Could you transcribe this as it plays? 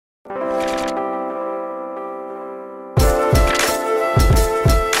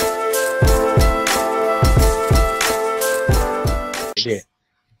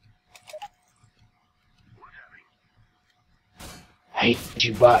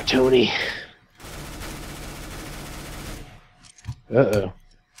you bought, Tony. Uh-oh.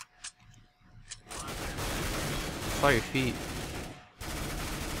 Saw your feet.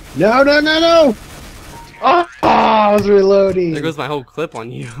 No, no, no, no! Oh, I was reloading. There goes my whole clip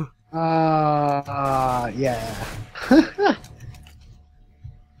on you. Yeah.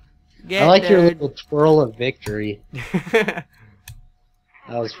 Get I like your dead. little twirl of victory. That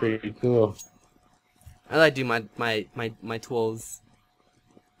was pretty cool. I like to do my twirls.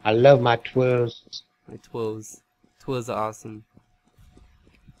 I love my twirls. My twirls. Twirls are awesome.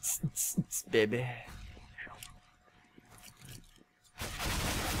 Baby.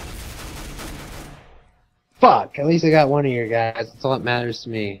 Fuck, at least I got one of your guys. That's all that matters to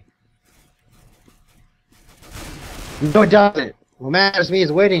me. No, it doesn't. What matters to me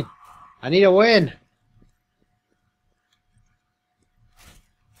is winning. I need a win.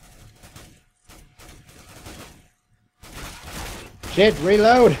 Shit,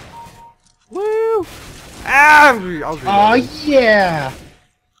 reload. Woo! Ah! Oh, yeah.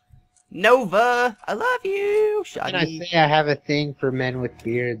 Nova, I love you. Can I say I have a thing for men with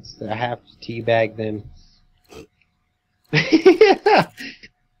beards? I have to teabag them.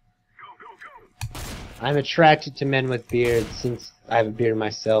 I'm attracted to men with beards. Since I have a beard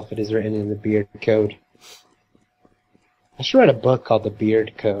myself, it is written in the beard code. I should write a book called The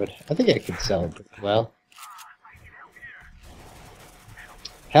Beard Code. I think I could sell it pretty well.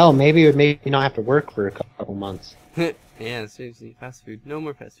 Hell, maybe it would make me not have to work for a couple months. Yeah, seriously, fast food. No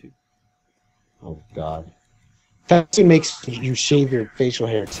more fast food. Oh god. Fast food makes you shave your facial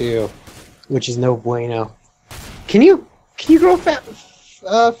hair too, which is no bueno. Can you grow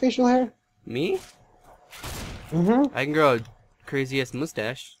facial hair? Me? Mm-hmm. I can grow a crazy ass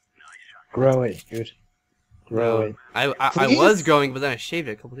mustache. Grow it, dude. Grow it. I Please? was growing, but then I shaved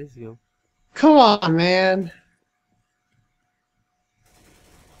it a couple days ago. Come on, man.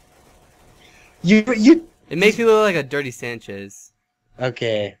 You. It makes me look like a dirty Sanchez.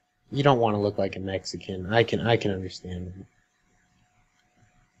 Okay. You don't want to look like a Mexican. I can understand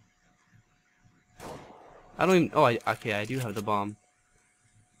it. I don't even. Oh, okay. I do have the bomb.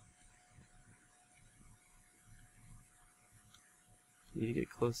 Need to get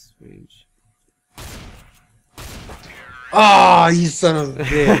close range. Oh, you son of a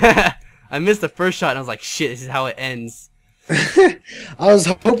bitch. I missed the first shot and I was like, shit, this is how it ends. I was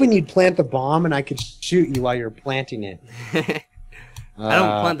hoping you'd plant the bomb and I could shoot you while you were planting it. I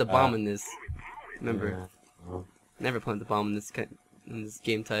don't plant the bomb in this. Remember, never plant the bomb in this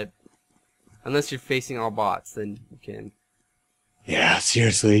game type. Unless you're facing all bots, then you can. Yeah,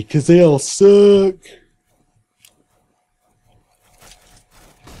 seriously, because they all suck.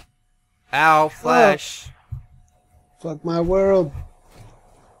 Ow, flash. Oh, fuck my world.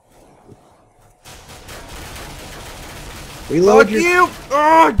 Reload Fuck you!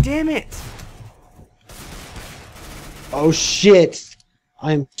 Oh, damn it! Oh shit!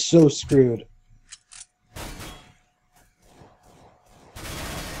 I'm so screwed.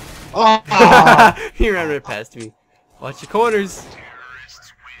 Oh! He ran right past me. Watch your corners.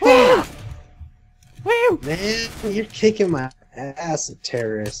 Woo! Woo! Man, you're kicking my ass, a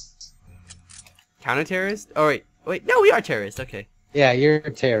terrorist. Counter terrorist? Oh wait, no, we are terrorists. Okay. Yeah, you're a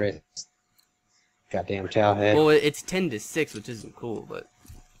terrorist. Goddamn towelhead. Well, it's 10-6, which isn't cool, but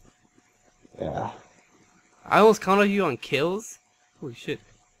Yeah. I almost counted you on kills. Holy shit!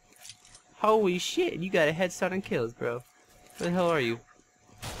 Holy shit! You got a head start on kills, bro. Where the hell are you?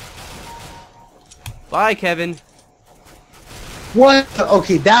 Bye, Kevin. What?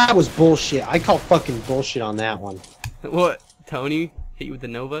 Okay, that was bullshit. I call fucking bullshit on that one. What? Tony hit you with the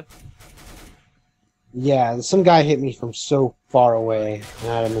Nova? Yeah, some guy hit me from so far away. I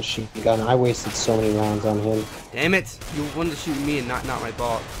had a machine gun. I wasted so many rounds on him. Damn it! You wanted to shoot me and not my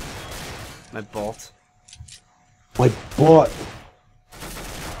ball. My bolt. My butt.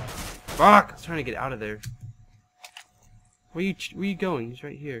 Fuck! I was trying to get out of there. Where you going? He's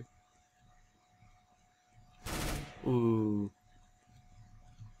right here. Ooh.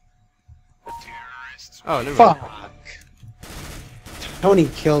 Oh, never mind. Fuck. Tony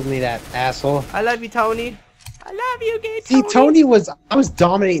killed me, that asshole. I love you, Tony. I love you, gay See, Tony. I was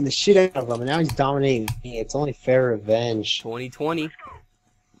dominating the shit out of him, and now he's dominating me. It's only fair revenge. 2020.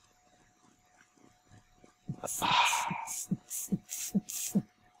 There's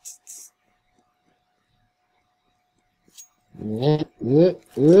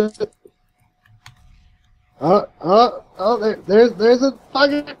a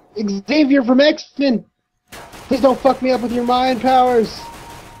fucking Xavier from X-Men. Please don't fuck me up with your mind powers.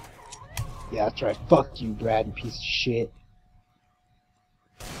 Yeah, that's right. Fuck you, Brad, you piece of shit.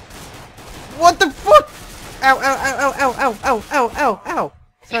 What the fuck? Ow, ow, ow, ow, ow, ow, ow, ow, ow. I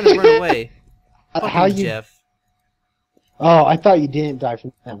was trying to run away. How Fucking you? Jeff. Oh, I thought you didn't die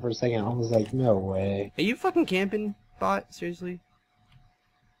from that for a second. I was like, no way. Are you fucking camping, bot? Seriously?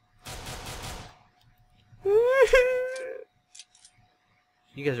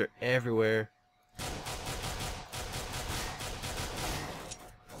 You guys are everywhere.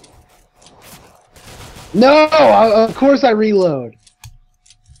 No! Of course I reload.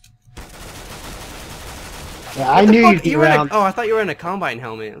 Yeah, I knew you'd be around. Oh, I thought you were in a combine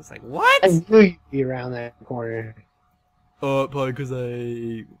helmet. I was like, what? I knew you'd be around that corner. Probably because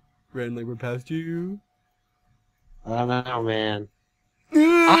I ran like we're past you. I don't know, man.